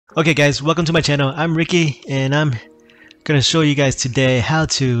Okay guys, welcome to my channel. I'm Ricky and I'm gonna show you guys today how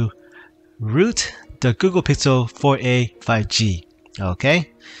to root the Google Pixel 4a 5G.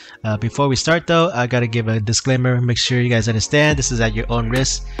 Okay, before we start though, I gotta give a disclaimer. Make sure you guys understand this is at your own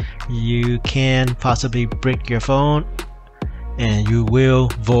risk. You can possibly break your phone and you will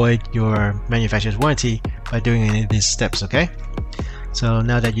void your manufacturer's warranty by doing any of these steps. Okay, so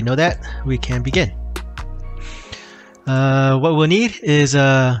now that you know that, we can begin. What we'll need is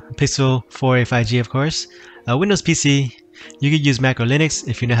a Pixel 4a 5G, of course, a Windows PC. You could use Mac or Linux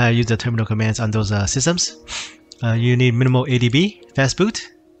if you know how to use the terminal commands on those systems. You need minimal ADB, Fastboot,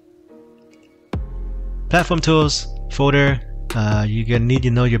 platform tools, folder. You're gonna need to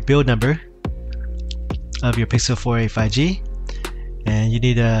know your build number of your Pixel 4a 5G, and you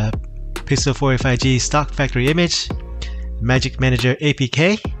need a Pixel 4a 5G stock factory image, Magisk Manager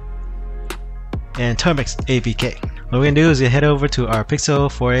APK, and Termux APK. What we're going to do is head over to our Pixel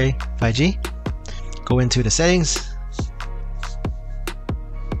 4a 5G, go into the settings,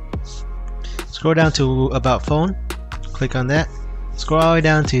 scroll down to About Phone, click on that, scroll all the way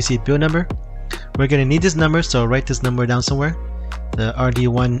down till you see build number. We're going to need this number, so write this number down somewhere, the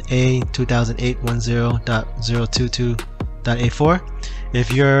RD1A 200810.022.84. If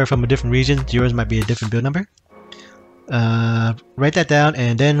you're from a different region, yours might be a different build number. Write that down,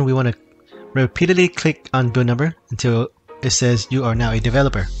 and then we want to repeatedly click on build number until it says you are now a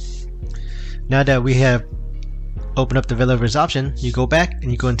developer. Now that we have opened up developers option, you go back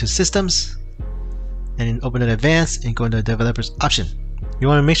and you go into systems and then open it advanced and go into developers option. You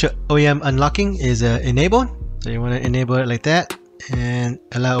want to make sure OEM unlocking is enabled, so you want to enable it like that and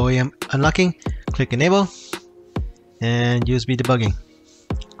allow OEM unlocking. Click enable and USB debugging.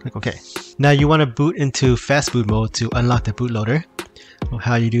 Click OK. Now you want to boot into Fastboot mode to unlock the bootloader.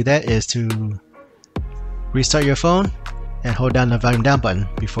 How you do that is to restart your phone and hold down the volume down button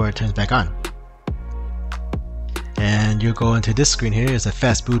before it turns back on. And you go into this screen here. It's a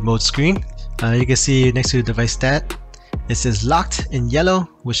Fastboot mode screen. You can see next to the device stat, it says locked in yellow,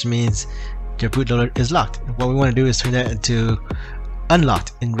 which means your bootloader is locked. What we want to do is turn that into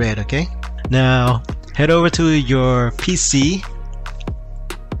unlocked in red. Okay. Now head over to your PC,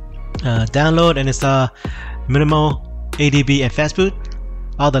 download and install minimal ADB and Fastboot.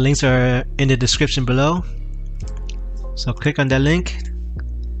 All the links are in the description below, so click on that link,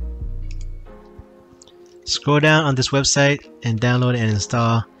 scroll down on this website and download and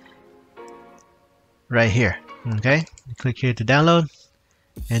install right here. Okay, you click here to download,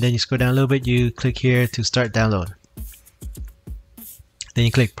 and then you scroll down a little bit, you click here to start download, then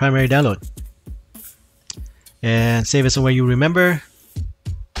you click primary download and save it somewhere you remember.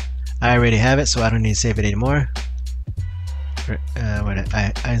 I already have it, so I don't need to save it anymore.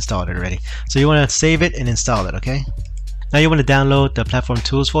 I installed it already, so you want to save it and install it. Okay, now you want to download the platform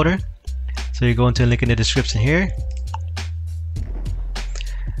tools folder, so you go into the link in the description here.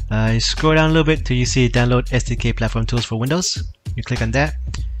 You scroll down a little bit till you see download SDK platform tools for Windows. You click on that,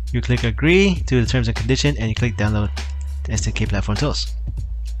 you click agree to the terms and condition, and you click download the SDK platform tools.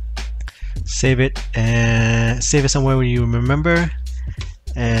 Save it and save it somewhere where you remember,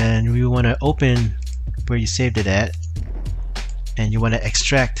 and we want to open where you saved it at, and you want to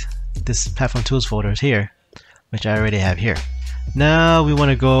extract this platform tools folder here, which I already have here. Now we want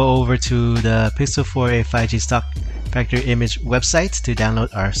to go over to the Pixel 4a 5G stock factory image website to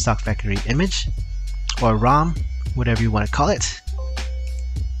download our stock factory image, or ROM, whatever you want to call it.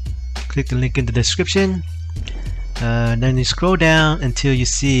 Click the link in the description, then you scroll down until you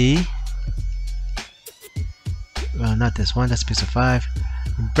see, not this one, that's Pixel 5,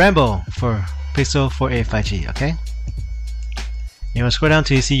 Bramble for Pixel 4a 5G. Okay, you want to scroll down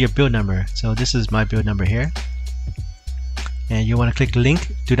till you see your build number. So this is my build number here, and you want to click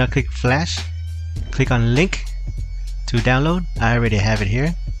link. Do not click flash, click on link to download. I already have it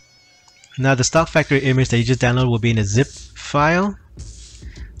here. Now the stock factory image that you just downloaded will be in a zip file,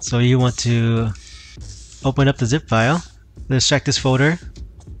 so you want to open up the zip file, then extract this folder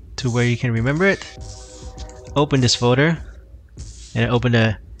to where you can remember it, open this folder, and open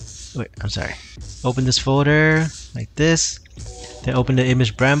this folder like this. Then open the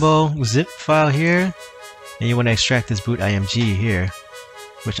image Bramble zip file here, and you want to extract this boot img here,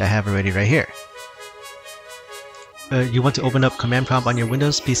 which I have already right here. You want to open up command prompt on your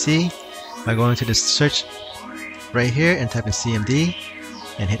Windows PC by going to the search right here and type in cmd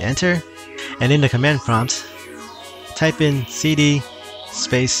and hit enter, and in the command prompt type in cd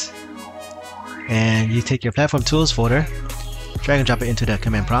space, and you take your platform tools folder, drag and drop it into the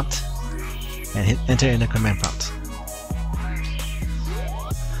command prompt and hit enter in the command prompt.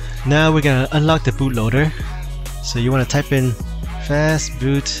 Now we're gonna unlock the bootloader, so you want to type in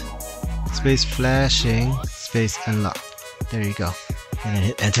Fastboot space flashing space unlock. There you go. And then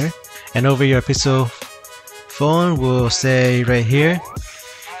hit enter. And over your Pixel phone will say right here,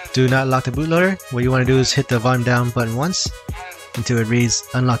 do not lock the bootloader. What you want to do is hit the volume down button once until it reads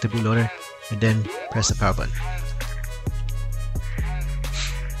unlock the bootloader, and then press the power button.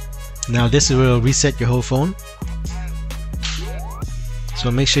 Now this will reset your whole phone.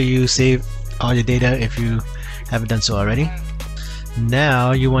 So make sure you save all your data if you haven't done so already.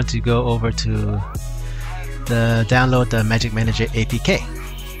 Now you want to go over to download the Magisk Manager APK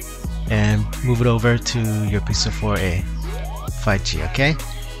and move it over to your Pixel 4a 5G, okay?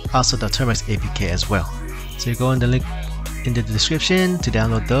 Also the Termux APK as well. So you go in the link in the description to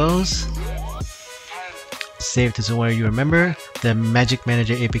download those. Save it to somewhere you remember. The Magisk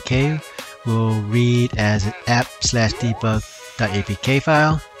Manager APK will read as an app/debug.apk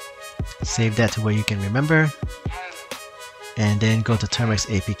file. Save that to where you can remember. And then go to Termux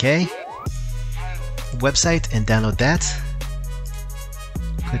APK website and download that.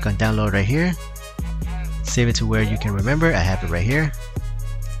 Click on download right here. Save it to where you can remember. I have it right here.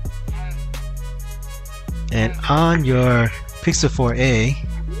 And on your Pixel 4a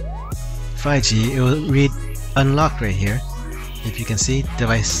 5G, it will read unlocked right here. If you can see,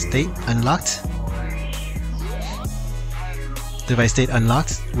 device state unlocked. Device state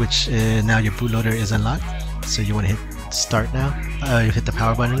unlocked, which now your bootloader is unlocked. So you want to hit start now. You hit the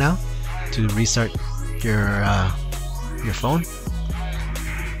power button now to restart your phone.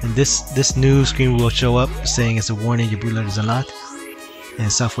 And this new screen will show up saying it's a warning your bootloader is unlocked,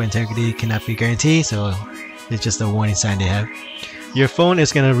 and software integrity cannot be guaranteed. So it's just a warning sign they have. Your phone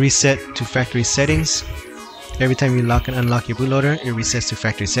is going to reset to factory settings. Every time you lock and unlock your bootloader, it resets to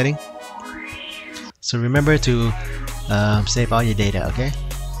factory setting. So remember to save all your data, okay?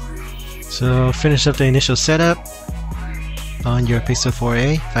 So finish up the initial setup on your Pixel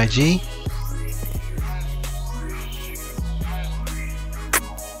 4a 5G.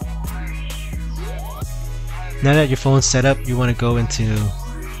 Now that your phone's set up, you want to go into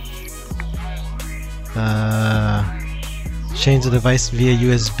change the device via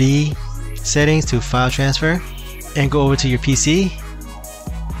USB settings to file transfer, and go over to your PC,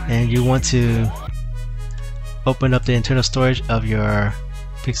 and you want to open up the internal storage of your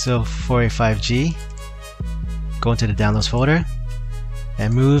Pixel 4a 5G. Go into the downloads folder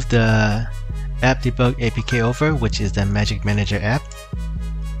and move the app debug APK over, which is the Magisk Manager app,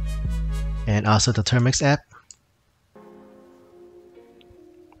 and also the Termux app.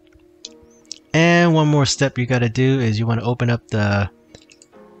 And one more step you gotta do is you want to open up the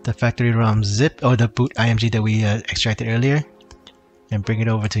factory ROM zip, or the boot IMG that we extracted earlier, and bring it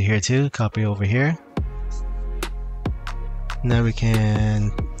over to here too. Copy over here. Now we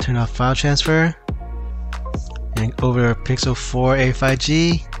can turn off file transfer, and over Pixel 4a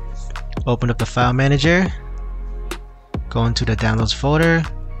 5G, open up the file manager, go into the downloads folder,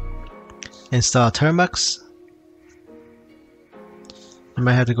 install Termux. You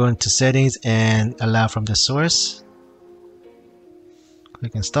might have to go into settings and allow from the source.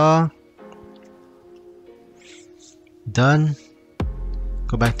 Click install. Done.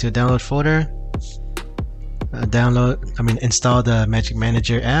 Go back to the download folder. Install the Magisk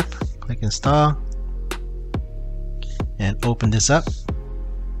Manager app. Click install. And open this up.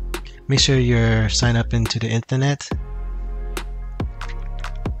 Make sure you're signed up into the internet.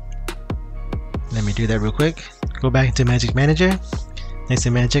 Let me do that real quick. Go back into Magisk Manager. Next to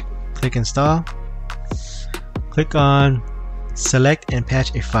Magisk, click install. Click on select and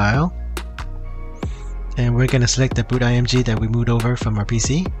patch a file. And we're going to select the boot IMG that we moved over from our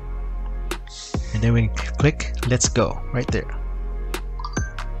PC. And then we click let's go right there.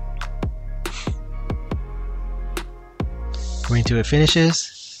 Wait until it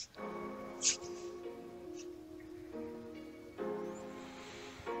finishes.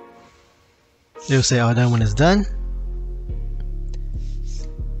 It'll say all done when it's done.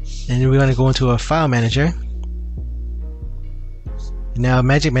 And then we want to go into a file manager. Now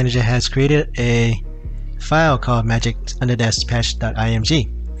Magisk Manager has created a file called magisk_patch.img.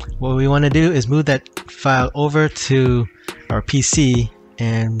 What we want to do is move that file over to our PC,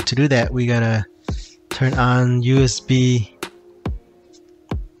 and to do that we gotta turn on USB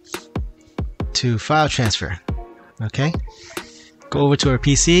to file transfer. Okay, go over to our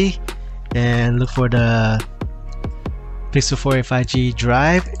PC and look for the Pixel 4a 5G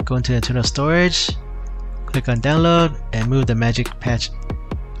drive. Go into internal storage, click on download, and move the Magisk patch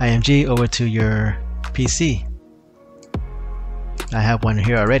IMG over to your PC. I have one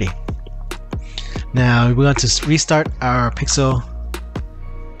here already. Now we want to restart our Pixel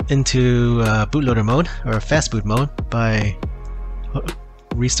into bootloader mode, or fast boot mode, by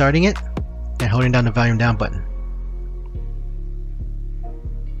restarting it and holding down the volume down button.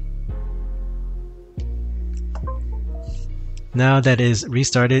 Now that is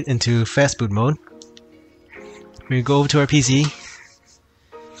restarted into Fastboot mode, we go over to our PC,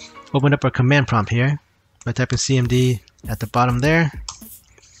 open up our command prompt here by typing CMD at the bottom there.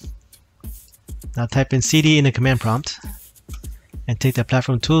 Now type in CD in the command prompt and take the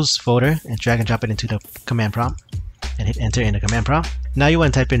platform tools folder and drag and drop it into the command prompt and hit enter in the command prompt. Now you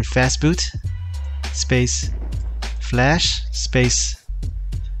want to type in fastboot space flash space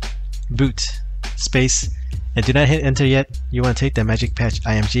boot space, and do not hit enter yet. You want to take the Magisk Patch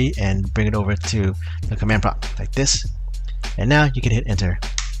IMG and bring it over to the command prompt like this, and now you can hit enter.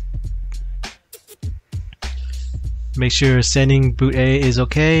 Make sure sending boot A is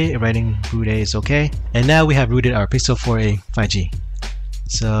okay, writing boot A is okay, and now we have rooted our Pixel 4a 5G.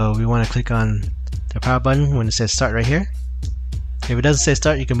 So we want to click on the power button when it says start right here. If it doesn't say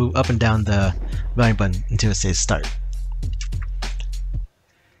start, you can move up and down the volume button until it says start.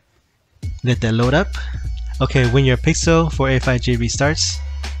 Let that load up. Okay, when your Pixel 4a 5G restarts,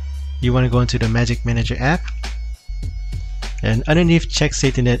 you want to go into the Magisk Manager app, and underneath check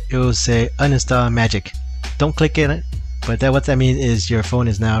SafetyNet it will say uninstall Magisk. Don't click it, but what that means is your phone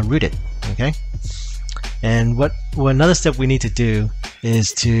is now rooted. Okay, and what another step we need to do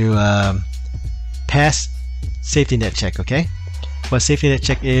is to pass SafetyNet check. Okay, what SafetyNet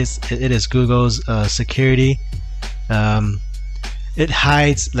check is, it is Google's security. It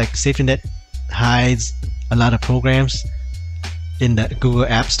hides, like SafetyNet hides a lot of programs in the Google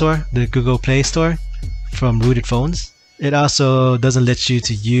App Store, the Google Play Store, from rooted phones. It also doesn't let you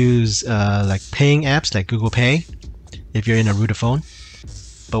to use like paying apps like Google Pay if you're in a rooted phone.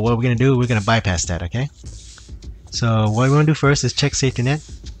 But what we're going to do, we're going to bypass that, okay? So what we want to do first is check SafetyNet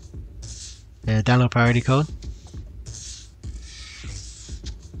and download priority code.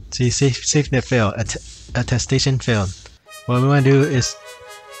 See, SafetyNet failed, attestation failed. What we want to do is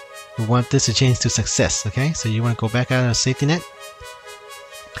we want this to change to success, okay? So you want to go back out of SafetyNet.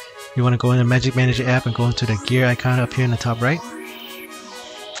 You want to go in the Magisk Manager app and go into the gear icon up here in the top right.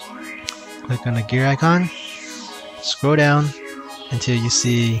 Click on the gear icon. Scroll down until you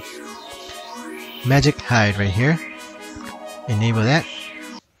see Magisk Hide right here. Enable that.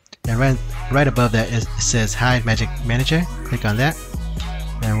 And right above that it says Hide Magisk Manager. Click on that.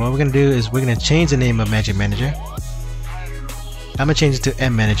 And what we're going to do is we're going to change the name of Magisk Manager. I'm going to change it to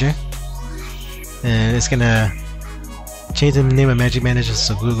M Manager. And it's going to change the name of Magisk Manager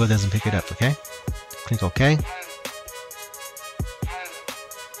so Google doesn't pick it up, okay? Click OK.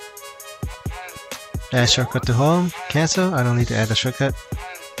 Add shortcut to home. Cancel. I don't need to add a shortcut.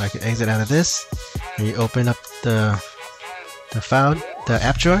 I can exit out of this. And you open up the file, the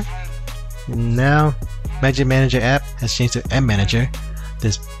app drawer. Now Magisk Manager app has changed to M Manager.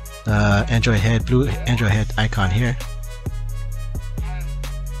 This Android head, blue Android head icon here.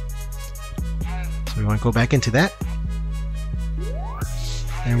 So we want to go back into that.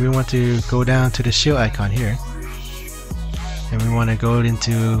 And we want to go down to the shield icon here, and we want to go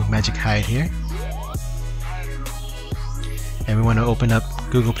into Magisk Hide here, and we want to open up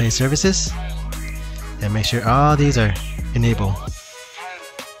Google Play Services and make sure all these are enabled.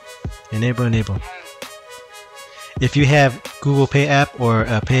 Enable. If you have Google Pay app or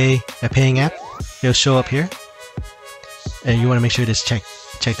a paying app, it'll show up here, and you want to make sure this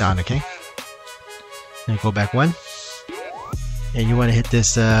checked on, okay? And go back one. And you want to hit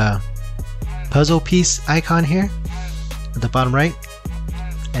this puzzle piece icon here at the bottom right,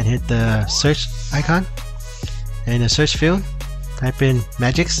 and hit the search icon, and in the search field type in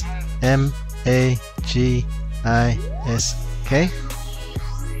Magisk, M-A-G-I-S-K,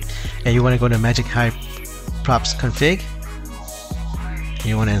 and you want to go to Magisk Hide props config, and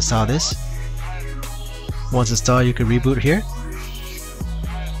you want to install this. Once installed, you can reboot here.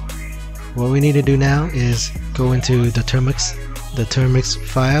 What we need to do now is go into the Termux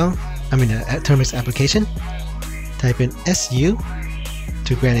file, Termux application. Type in SU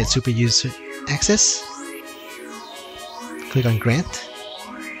to grant it super user access. Click on grant.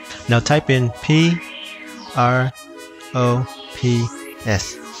 Now type in PROPS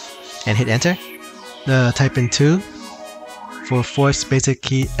and hit enter. Type in 2 for forced basic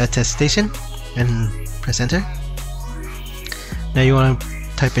key attestation and press enter. Now you want to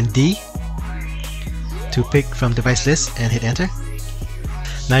type in D to pick from device list and hit enter.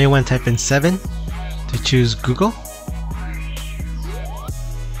 Now you want to type in 7 to choose Google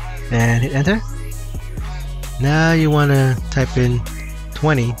and hit enter. Now you want to type in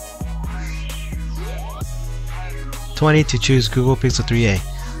 20 to choose Google Pixel 3a.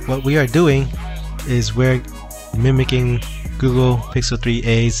 What we are doing is we're mimicking Google Pixel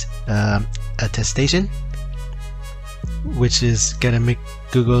 3a's attestation, which is gonna make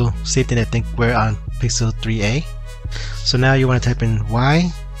Google SafetyNet think we're on Pixel 3a. So now you want to type in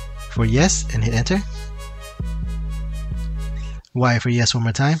Y for yes and hit enter. Y for yes one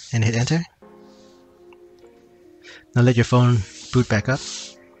more time and hit enter. Now let your phone boot back up.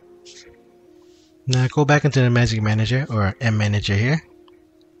 Now go back into the Magisk Manager or M Manager here,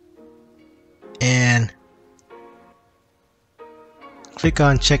 and click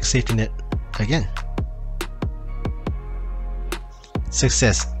on Check SafetyNet again.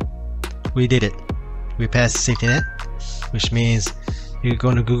 Success! We did it. We passed SafetyNet, which means you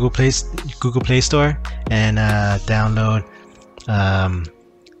go to Google Play Store and download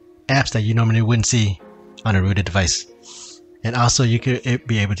apps that you normally wouldn't see on a rooted device. And also you could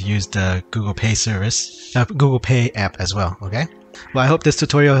be able to use the Google Pay service, Google Pay app as well. Okay. Well, I hope this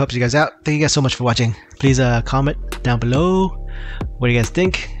tutorial helps you guys out. Thank you guys so much for watching. Please comment down below what do you guys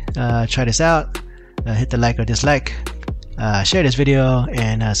think. Try this out. Hit the like or dislike. Share this video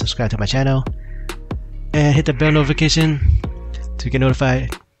and subscribe to my channel. And hit the bell notification to get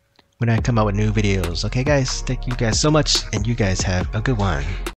notified when I come out with new videos. Okay guys, thank you guys so much, and you guys have a good one.